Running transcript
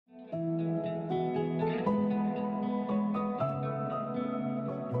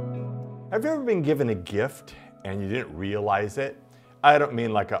Have you ever been given a gift and you didn't realize it? I don't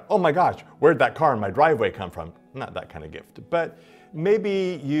mean like oh my gosh, where'd that car in my driveway come from? Not that kind of gift. But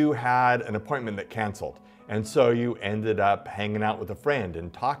maybe you had an appointment that canceled, and so you ended up hanging out with a friend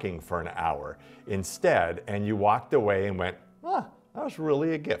and talking for an hour instead, and you walked away and went, that was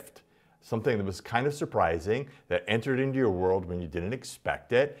really a gift. Something that was kind of surprising, that entered into your world when you didn't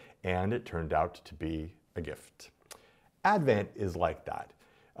expect it, and it turned out to be a gift. Advent is like that.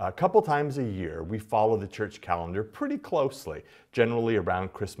 A couple times a year, we follow the church calendar pretty closely, generally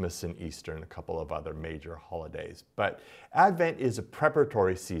around Christmas and Easter and a couple of other major holidays. But Advent is a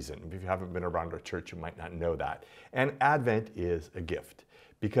preparatory season. If you haven't been around our church, you might not know that. And Advent is a gift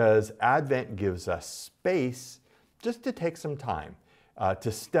because Advent gives us space just to take some time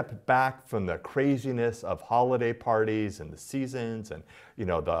to step back from the craziness of holiday parties and the seasons and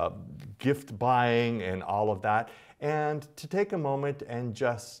the gift buying and all of that, and to take a moment and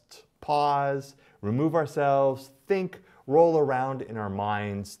just pause, remove ourselves, think, roll around in our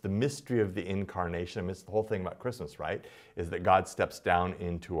minds the mystery of the incarnation. I mean, it's the whole thing about Christmas, right? Is that God steps down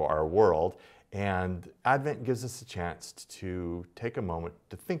into our world. And Advent gives us a chance to take a moment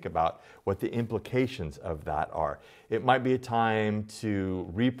to think about what the implications of that are. It might be a time to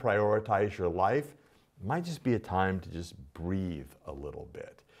reprioritize your life. It might just be a time to just breathe a little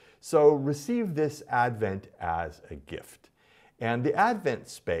bit. So receive this Advent as a gift. And the Advent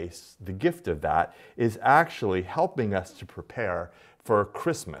space, the gift of that, is actually helping us to prepare for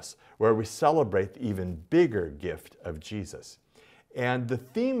Christmas, where we celebrate the even bigger gift of Jesus. And the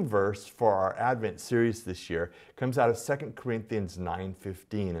theme verse for our Advent series this year comes out of 2 Corinthians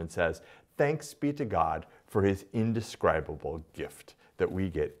 9:15 and says, "Thanks be to God for his indescribable gift that we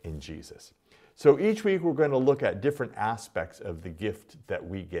get in Jesus." So each week we're going to look at different aspects of the gift that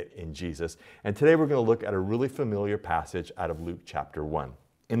we get in Jesus. And today we're going to look at a really familiar passage out of Luke chapter 1.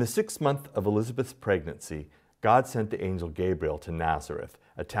 In the 6th month of Elizabeth's pregnancy, God sent the angel Gabriel to Nazareth,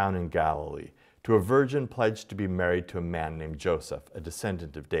 a town in Galilee, to a virgin pledged to be married to a man named Joseph, a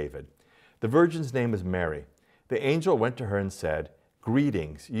descendant of David. The virgin's name is Mary. The angel went to her and said,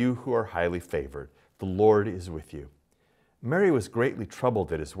 "Greetings, you who are highly favored. The Lord is with you." Mary was greatly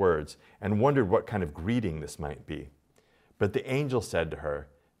troubled at his words and wondered what kind of greeting this might be. But the angel said to her,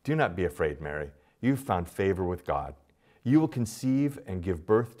 "Do not be afraid, Mary. You've found favor with God. You will conceive and give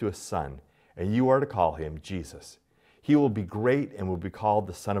birth to a son, and you are to call him Jesus. He will be great and will be called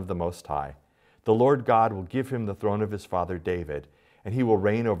the Son of the Most High. The Lord God will give him the throne of his father David, and he will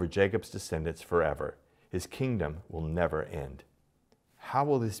reign over Jacob's descendants forever. His kingdom will never end." "How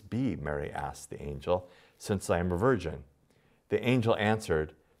will this be?" Mary asked the angel, "since I am a virgin?" The angel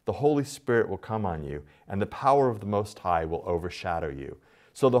answered, "The Holy Spirit will come on you, and the power of the Most High will overshadow you.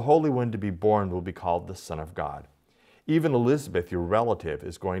 So the Holy One to be born will be called the Son of God. Even Elizabeth, your relative,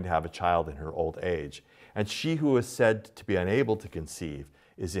 is going to have a child in her old age, and she who is said to be unable to conceive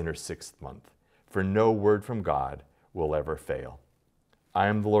is in her 6th month. For no word from God will ever fail." "I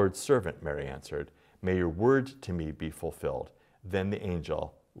am the Lord's servant," Mary answered. "May your word to me be fulfilled." Then the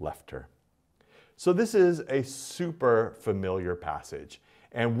angel left her. So this is a super familiar passage,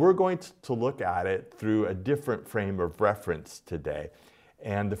 and we're going to look at it through a different frame of reference today.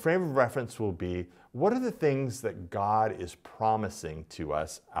 And the frame of reference will be, what are the things that God is promising to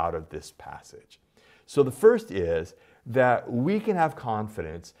us out of this passage? So the first is that we can have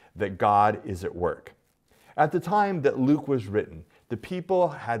confidence that God is at work. At the time that Luke was written, the people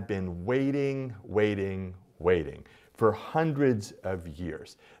had been waiting for hundreds of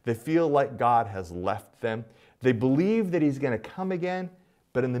years. They feel like God has left them. They believe that he's going to come again,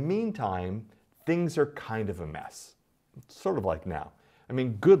 but in the meantime, things are kind of a mess. It's sort of like now. I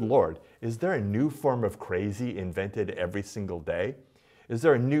mean, good Lord, is there a new form of crazy invented every single day? Is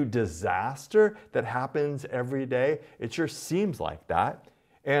there a new disaster that happens every day? It sure seems like that.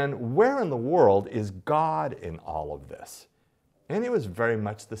 And where in the world is God in all of this? And it was very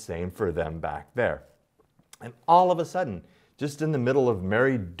much the same for them back there. And all of a sudden, just in the middle of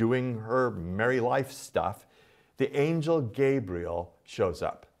Mary doing her Mary life stuff, the angel Gabriel shows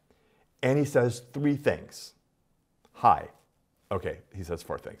up. And he says 3 things. Hi. Okay, he says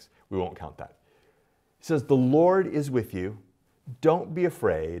 4 things. We won't count that. He says, "The Lord is with you. Don't be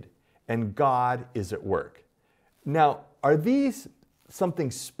afraid, and God is at work." Now, are these something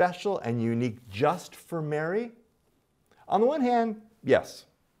special and unique just for Mary? On the one hand, yes.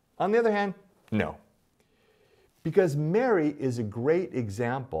 On the other hand, no. Because Mary is a great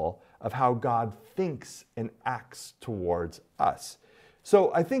example of how God thinks and acts towards us.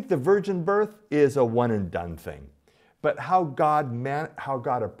 So I think the virgin birth is a one and done thing. But how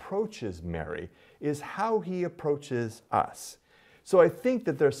God approaches Mary is how he approaches us. So I think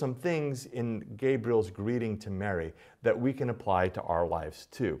that there's some things in Gabriel's greeting to Mary that we can apply to our lives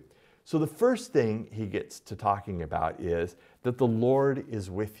too. So the first thing he gets to talking about is that the Lord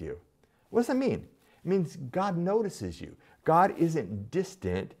is with you. What does that mean? It means God notices you. God isn't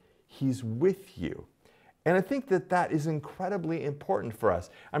distant, He's with you. And I think that that is incredibly important for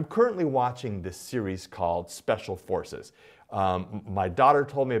us. I'm currently watching this series called Special Forces. My daughter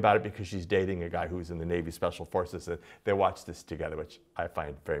told me about it because she's dating a guy who's in the Navy Special Forces, and they watch this together, which I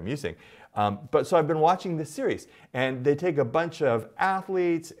find very amusing. So I've been watching this series, and they take a bunch of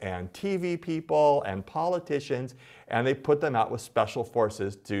athletes and TV people and politicians, and they put them out with Special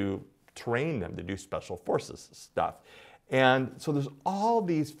Forces to train them to do Special Forces stuff. And so there's all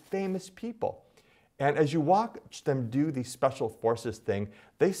these famous people. And as you watch them do these Special Forces thing,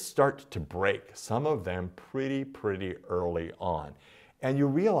 they start to break, some of them pretty early on. And you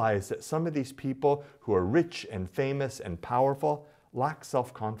realize that some of these people who are rich and famous and powerful lack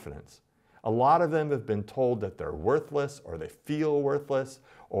self-confidence. A lot of them have been told that they're worthless, or they feel worthless,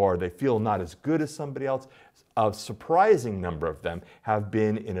 or they feel not as good as somebody else. A surprising number of them have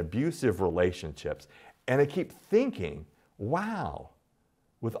been in abusive relationships. And I keep thinking, wow,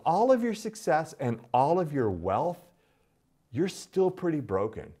 with all of your success and all of your wealth, you're still pretty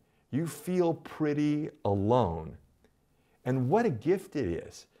broken. You feel pretty alone. And what a gift it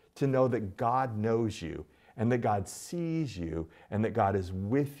is to know that God knows you, and that God sees you, and that God is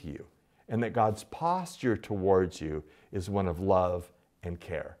with you, and that God's posture towards you is one of love and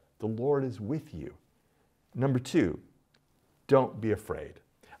care. The Lord is with you. Number two, don't be afraid.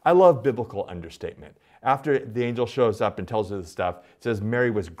 I love biblical understatement. After the angel shows up and tells her this stuff, it says Mary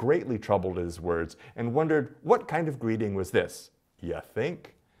was greatly troubled at his words and wondered, what kind of greeting was this? You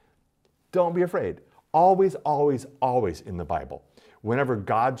think? Don't be afraid. Always, always, always in the Bible, whenever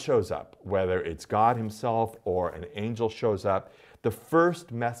God shows up, whether it's God Himself or an angel shows up, the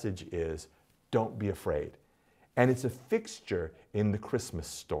first message is, don't be afraid. And it's a fixture in the Christmas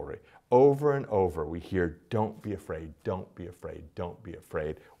story. Over and over we hear, don't be afraid, don't be afraid, don't be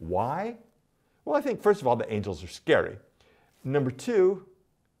afraid. Why? Well, I think first of all, the angels are scary. Number two,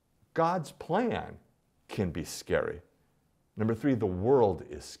 God's plan can be scary. Number three, the world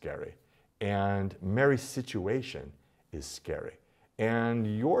is scary. And Mary's situation is scary.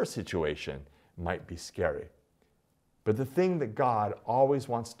 And your situation might be scary. But the thing that God always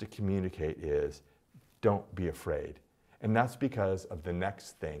wants to communicate is, don't be afraid. And that's because of the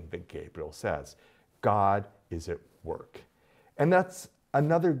next thing that Gabriel says. God is at work. And that's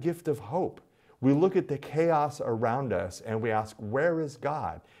another gift of hope. We look at the chaos around us and we ask, where is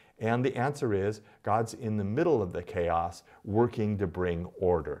God? And the answer is, God's in the middle of the chaos, working to bring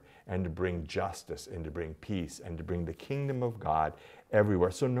order and to bring justice and to bring peace and to bring the kingdom of God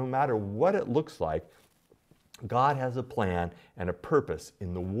everywhere. So no matter what it looks like, God has a plan and a purpose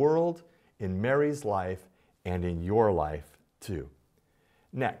in the world, in Mary's life, and in your life too.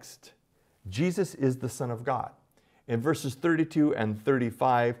 Next, Jesus is the Son of God. In verses 32 and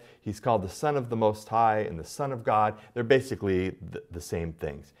 35, He's called the Son of the Most High and the Son of God. They're basically the same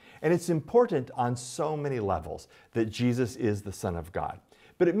things. And it's important on so many levels that Jesus is the Son of God.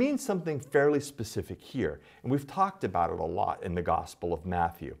 But it means something fairly specific here. And we've talked about it a lot in the Gospel of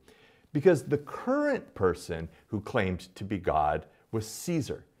Matthew. Because the current person who claimed to be God was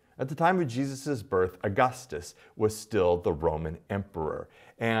Caesar. At the time of Jesus' birth, Augustus was still the Roman emperor.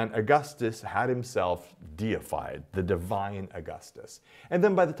 And Augustus had himself deified, the divine Augustus. And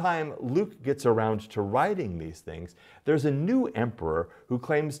then by the time Luke gets around to writing these things, there's a new emperor who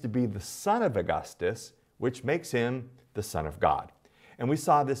claims to be the son of Augustus, which makes him the Son of God. And we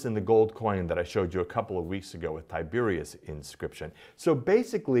saw this in the gold coin that I showed you a couple of weeks ago with Tiberius' inscription. So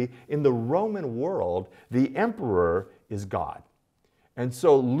basically, in the Roman world, the emperor is God. And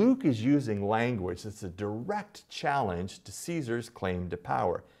so Luke is using language that's a direct challenge to Caesar's claim to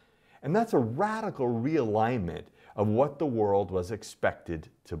power. And that's a radical realignment of what the world was expected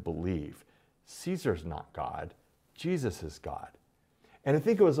to believe. Caesar's not God, Jesus is God. And I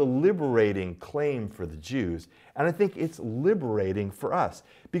think it was a liberating claim for the Jews, and I think it's liberating for us.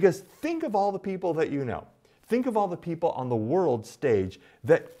 Because think of all the people that you know. Think of all the people on the world stage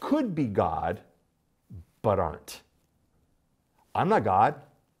that could be God, but aren't. I'm not God.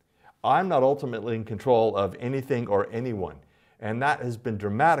 I'm not ultimately in control of anything or anyone. And that has been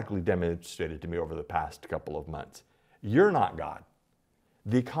dramatically demonstrated to me over the past couple of months. You're not God.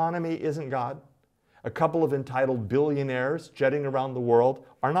 The economy isn't God. A couple of entitled billionaires jetting around the world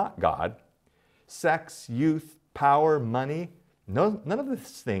are not God. Sex, youth, power, money, none of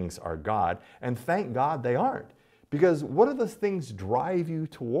these things are God. And thank God they aren't. Because what do those things drive you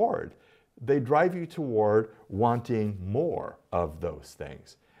toward? they drive you toward wanting more of those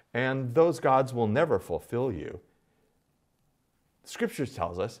things. And those gods will never fulfill you. Scripture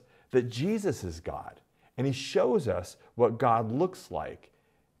tells us that Jesus is God, and he shows us what God looks like.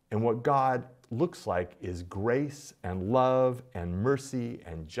 And what God looks like is grace and love and mercy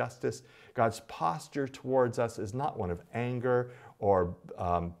and justice. God's posture towards us is not one of anger or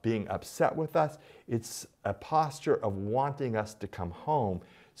being upset with us. It's a posture of wanting us to come home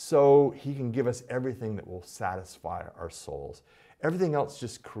so he can give us everything that will satisfy our souls. Everything else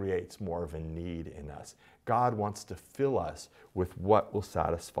just creates more of a need in us. God wants to fill us with what will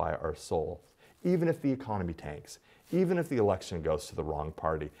satisfy our souls, even if the economy tanks, even if the election goes to the wrong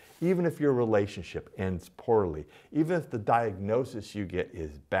party, even if your relationship ends poorly, even if the diagnosis you get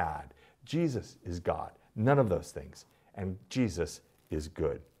is bad. Jesus is God, none of those things, and Jesus is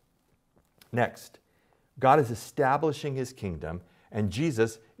good. Next, God is establishing his kingdom, and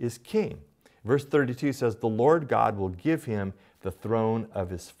Jesus is king. Verse 32 says, the Lord God will give him the throne of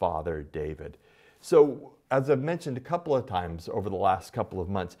his father David. So, as I've mentioned a couple of times over the last couple of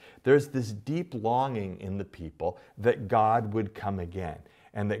months, there's this deep longing in the people that God would come again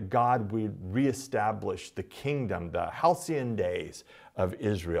and that God would reestablish the kingdom, the halcyon days of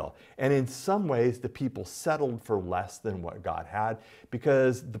Israel. And in some ways, the people settled for less than what God had,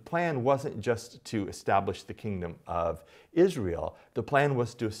 because the plan wasn't just to establish the kingdom of Israel. The plan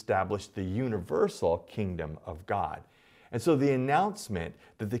was to establish the universal kingdom of God. And so the announcement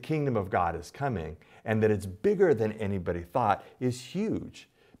that the kingdom of God is coming and that it's bigger than anybody thought is huge,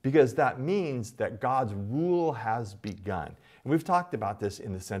 because that means that God's rule has begun. And we've talked about this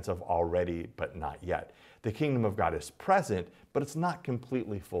in the sense of already, but not yet. The kingdom of God is present, but it's not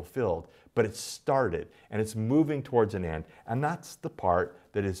completely fulfilled, but it's started and it's moving towards an end. And that's the part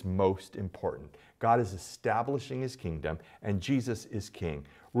that is most important. God is establishing his kingdom and Jesus is king.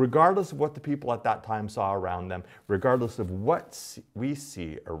 Regardless of what the people at that time saw around them, regardless of what we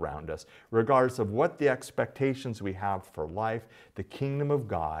see around us, regardless of what the expectations we have for life, the kingdom of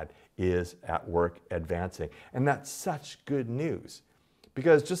God is at work advancing. And that's such good news.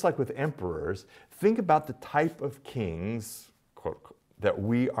 Because just like with emperors, think about the type of kings, quote, that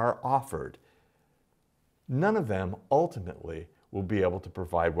we are offered. None of them ultimately will be able to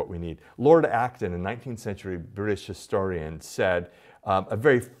provide what we need. Lord Acton, a 19th century British historian, said a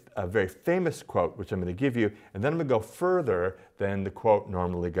very famous quote, which I'm going to give you, and then I'm going to go further than the quote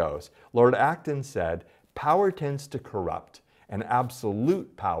normally goes. Lord Acton said, "Power tends to corrupt, and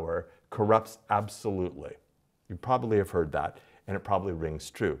absolute power corrupts absolutely." You probably have heard that, and it probably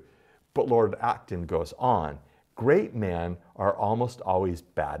rings true. But Lord Acton goes on, "Great men are almost always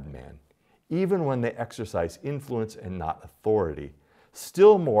bad men, even when they exercise influence and not authority.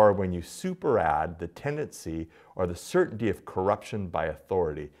 Still more when you superadd the tendency or the certainty of corruption by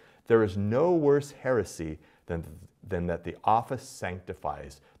authority. There is no worse heresy than that the office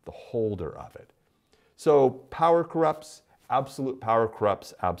sanctifies the holder of it." So power corrupts, absolute power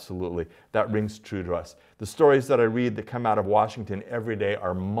corrupts, absolutely. That rings true to us. The stories that I read that come out of Washington every day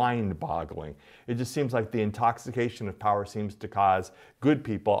are mind-boggling. It just seems like the intoxication of power seems to cause good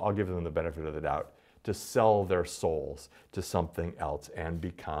people, I'll give them the benefit of the doubt, to sell their souls to something else and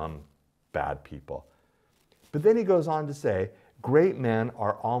become bad people. But then he goes on to say, great men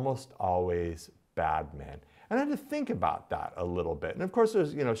are almost always bad men. And I had to think about that a little bit. And of course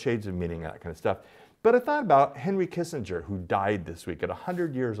there's, shades of meaning and that kind of stuff. But I thought about Henry Kissinger, who died this week at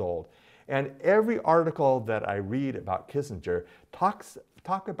 100 years old. And every article that I read about Kissinger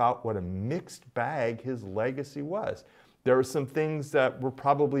talk about what a mixed bag his legacy was. There were some things that were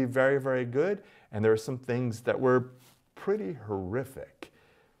probably very, very good, and there were some things that were pretty horrific.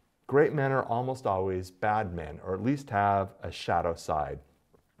 Great men are almost always bad men, or at least have a shadow side.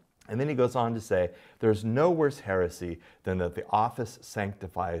 And then he goes on to say, there's no worse heresy than that the office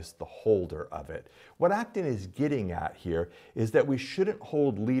sanctifies the holder of it. What Acton is getting at here is that we shouldn't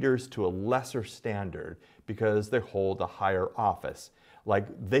hold leaders to a lesser standard because they hold a higher office. Like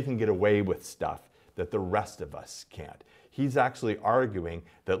they can get away with stuff that the rest of us can't. He's actually arguing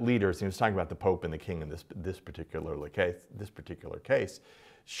that leaders, he was talking about the Pope and the King in this particular case,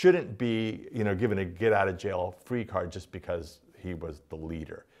 shouldn't be given a get-out-of-jail-free card just because he was the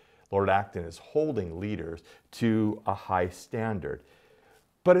leader. Lord Acton is holding leaders to a high standard.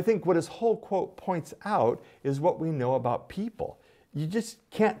 But I think what his whole quote points out is what we know about people. You just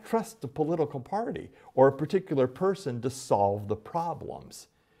can't trust a political party or a particular person to solve the problems.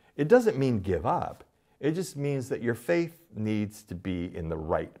 It doesn't mean give up. It just means that your faith needs to be in the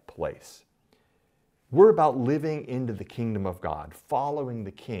right place. We're about living into the kingdom of God, following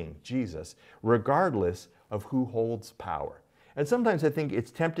the King, Jesus, regardless of who holds power. And sometimes I think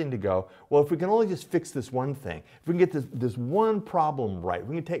it's tempting to go, well, if we can only just fix this one thing, if we can get this one problem right,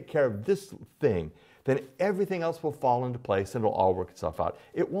 we can take care of this thing, then everything else will fall into place and it'll all work itself out.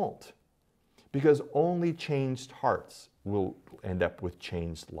 It won't. Because only changed hearts will end up with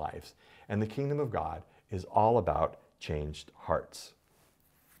changed lives. And the kingdom of God is all about changed hearts.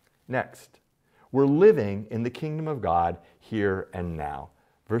 Next, we're living in the kingdom of God here and now.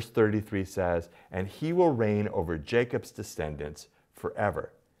 Verse 33 says, and he will reign over Jacob's descendants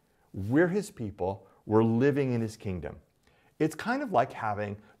forever. We're his people. We're living in his kingdom. It's kind of like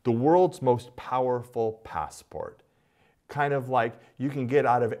having the world's most powerful passport. Kind of like you can get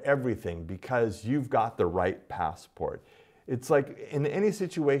out of everything because you've got the right passport. It's like in any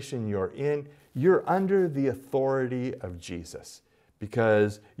situation you're in, you're under the authority of Jesus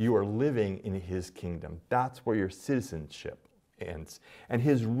because you are living in his kingdom. That's where your citizenship ends. And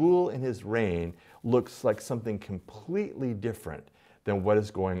his rule and his reign looks like something completely different than what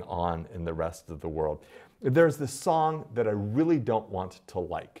is going on in the rest of the world. There's this song that I really don't want to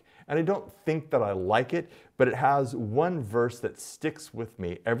like. And I don't think that I like it, but it has one verse that sticks with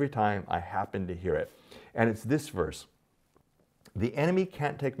me every time I happen to hear it. And it's this verse. The enemy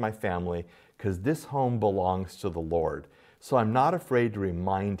can't take my family because this home belongs to the Lord. So I'm not afraid to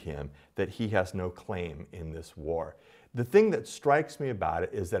remind him that he has no claim in this war. The thing that strikes me about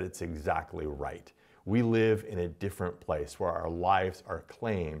it is that it's exactly right. We live in a different place where our lives are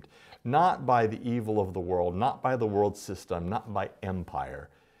claimed, not by the evil of the world, not by the world system, not by empire,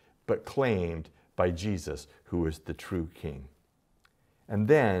 but claimed by Jesus, who is the true king. And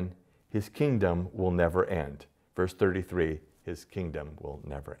then his kingdom will never end. Verse 33, his kingdom will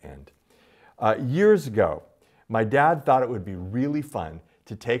never end. Years ago, my dad thought it would be really fun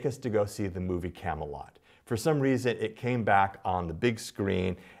to take us to go see the movie Camelot. For some reason, it came back on the big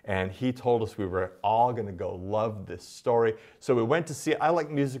screen, and he told us we were all going to go love this story. So we went to see it. I like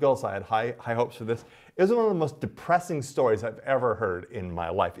musicals. I had high hopes for this. It was one of the most depressing stories I've ever heard in my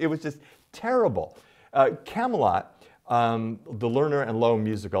life. It was just terrible. Camelot, the Lerner and Loewe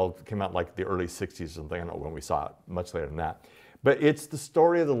musical, came out like the early 60s or something. I don't know when we saw it, much later than that. But it's the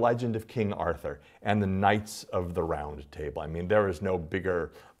story of the legend of King Arthur and the Knights of the Round Table. I mean, there is no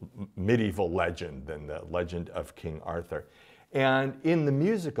bigger medieval legend than the legend of King Arthur. And in the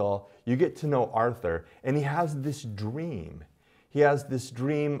musical, you get to know Arthur, and he has this dream. He has this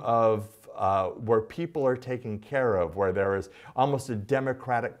dream of where people are taken care of, where there is almost a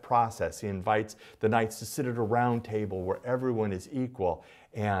democratic process. He invites the knights to sit at a round table where everyone is equal,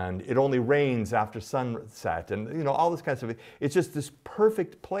 and it only rains after sunset, and you know, all this kind of stuff. It's just this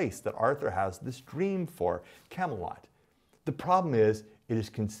perfect place that Arthur has this dream for, Camelot. The problem is, it is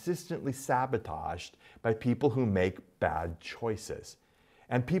consistently sabotaged by people who make bad choices.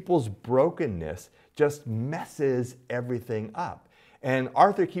 And people's brokenness just messes everything up. And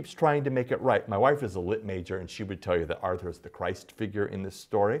Arthur keeps trying to make it right. My wife is a lit major, and she would tell you that Arthur is the Christ figure in this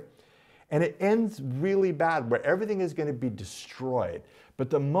story. And it ends really bad, where everything is going to be destroyed. But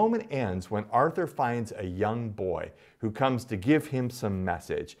the moment ends when Arthur finds a young boy who comes to give him some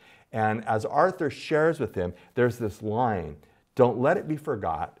message. And as Arthur shares with him, there's this line, "Don't let it be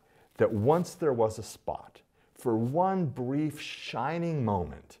forgot that once there was a spot for one brief shining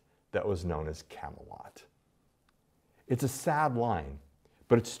moment that was known as Camelot." It's a sad line,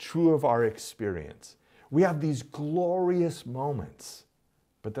 but it's true of our experience. We have these glorious moments,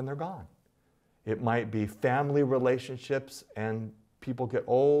 but then they're gone. It might be family relationships, and people get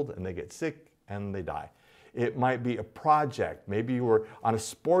old and they get sick and they die. It might be a project. Maybe you were on a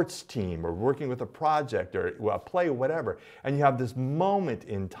sports team or working with a project or a play, whatever, and you have this moment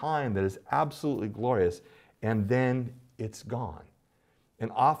in time that is absolutely glorious, and then it's gone. And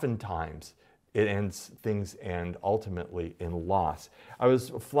oftentimes, things end ultimately in loss. I was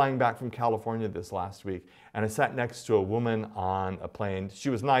flying back from California this last week, and I sat next to a woman on a plane. She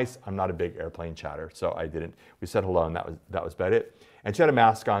was nice. I'm not a big airplane chatter, so I didn't. We said hello, and that was about it. And she had a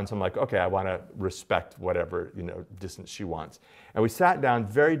mask on, so I'm like, okay, I want to respect whatever distance she wants. And we sat down,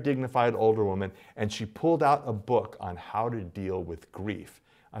 very dignified older woman, and she pulled out a book on how to deal with grief.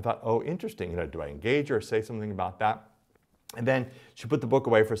 I thought, oh, interesting. Do I engage her or say something about that? And then she put the book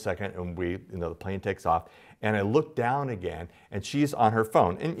away for a second, and the plane takes off, and I look down again, and she's on her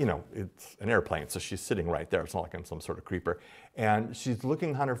phone, and it's an airplane, so she's sitting right there. It's not like I'm some sort of creeper. And she's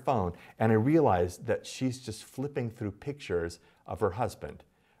looking on her phone, and I realized that she's just flipping through pictures of her husband,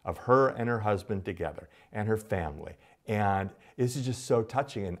 of her and her husband together, and her family. And this is just so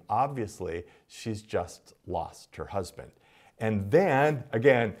touching, and obviously, she's just lost her husband. And then,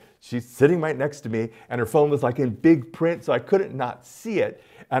 again, she's sitting right next to me, and her phone was like in big print, so I couldn't not see it.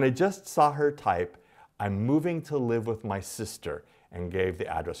 And I just saw her type, I'm moving to live with my sister, and gave the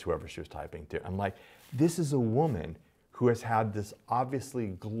address, whoever she was typing to. I'm like, this is a woman who has had this obviously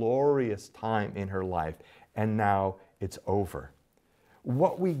glorious time in her life, and now it's over.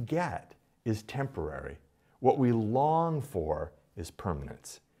 What we get is temporary. What we long for is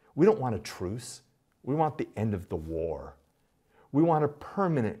permanence. We don't want a truce. We want the end of the war. We want a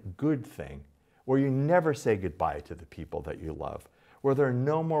permanent good thing where you never say goodbye to the people that you love, where there are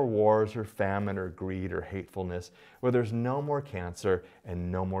no more wars or famine or greed or hatefulness, where there's no more cancer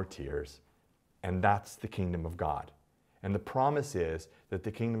and no more tears. And that's the kingdom of God. And the promise is that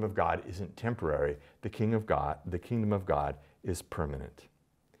the kingdom of God isn't temporary. The kingdom of God is permanent.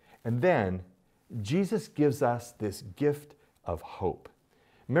 And then Jesus gives us this gift of hope.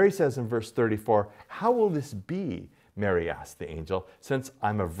 Mary says in verse 34, "How will this be?" Mary asked the angel, "since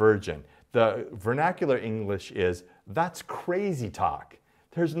I'm a virgin." The vernacular English is, that's crazy talk.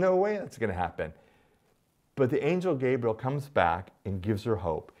 There's no way that's going to happen. But the angel Gabriel comes back and gives her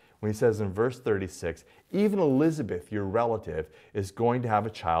hope when he says in verse 36, "Even Elizabeth, your relative, is going to have a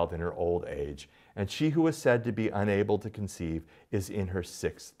child in her old age, and she who was said to be unable to conceive is in her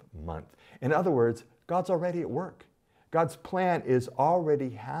 6th month." In other words, God's already at work. God's plan is already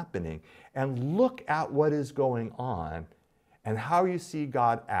happening. And look at what is going on and how you see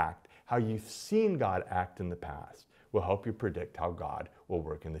God act, how you've seen God act in the past will help you predict how God will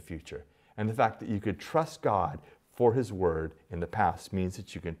work in the future. And the fact that you could trust God for his word in the past means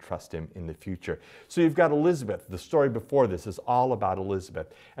that you can trust him in the future. So you've got Elizabeth. The story before this is all about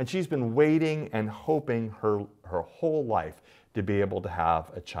Elizabeth. And she's been waiting and hoping her whole life to be able to have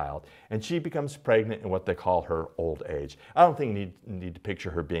a child. And she becomes pregnant in what they call her old age. I don't think you need to picture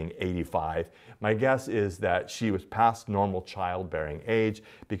her being 85. My guess is that she was past normal childbearing age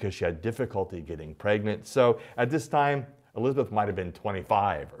because she had difficulty getting pregnant. So at this time, Elizabeth might have been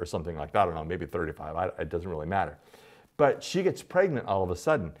 25 or something like that. I don't know, maybe 35. It doesn't really matter. But she gets pregnant all of a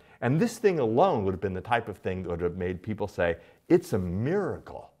sudden. And this thing alone would have been the type of thing that would have made people say, it's a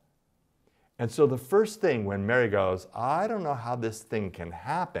miracle. And so the first thing when Mary goes, I don't know how this thing can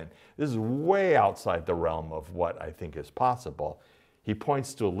happen. This is way outside the realm of what I think is possible. He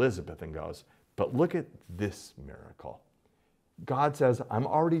points to Elizabeth and goes, but look at this miracle. God says, I'm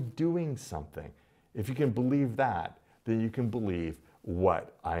already doing something. If you can believe that, then you can believe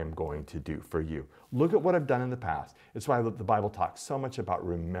what I am going to do for you. Look at what I've done in the past. It's why the Bible talks so much about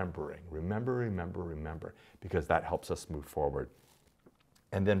remembering. Remember, remember, remember, because that helps us move forward.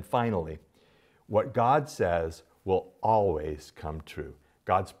 And then finally, what God says will always come true.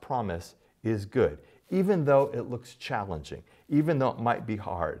 God's promise is good, even though it looks challenging, even though it might be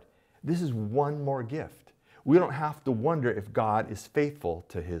hard. This is one more gift. We don't have to wonder if God is faithful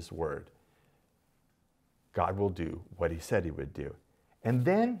to his word. God will do what he said he would do. And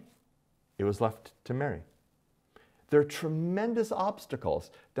then it was left to Mary. There are tremendous obstacles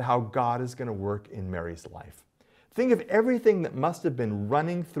to how God is going to work in Mary's life. Think of everything that must have been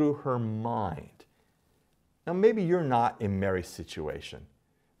running through her mind. Now, maybe you're not in Mary's situation,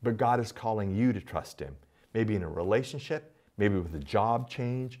 but God is calling you to trust him. Maybe in a relationship, maybe with a job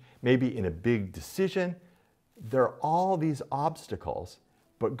change, maybe in a big decision. There are all these obstacles,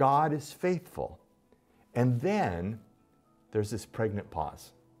 but God is faithful. And then there's this pregnant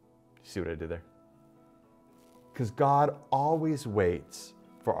pause. You see what I did there? Because God always waits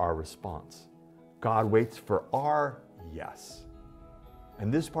for our response. God waits for our yes.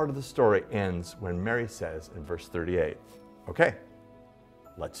 And this part of the story ends when Mary says in verse 38, okay,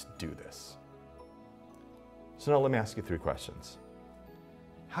 let's do this. So now let me ask you 3 questions.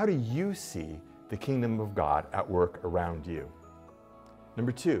 How do you see the kingdom of God at work around you?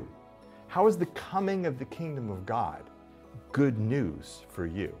 Number 2, how is the coming of the kingdom of God good news for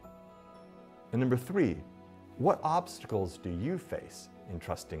you? And number 3, what obstacles do you face in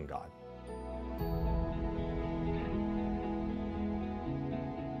trusting God?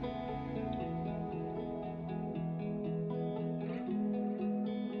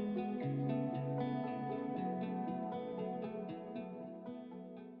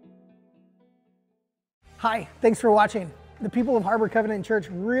 Hi, thanks for watching. The people of Harbor Covenant Church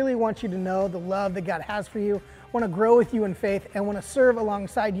really want you to know the love that God has for you, want to grow with you in faith, and want to serve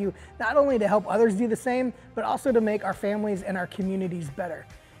alongside you, not only to help others do the same, but also to make our families and our communities better.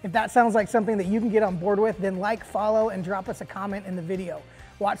 If that sounds like something that you can get on board with, then like, follow, and drop us a comment in the video.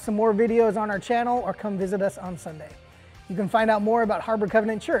 Watch some more videos on our channel or come visit us on Sunday. You can find out more about Harbor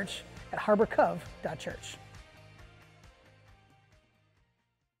Covenant Church at harborcov.church.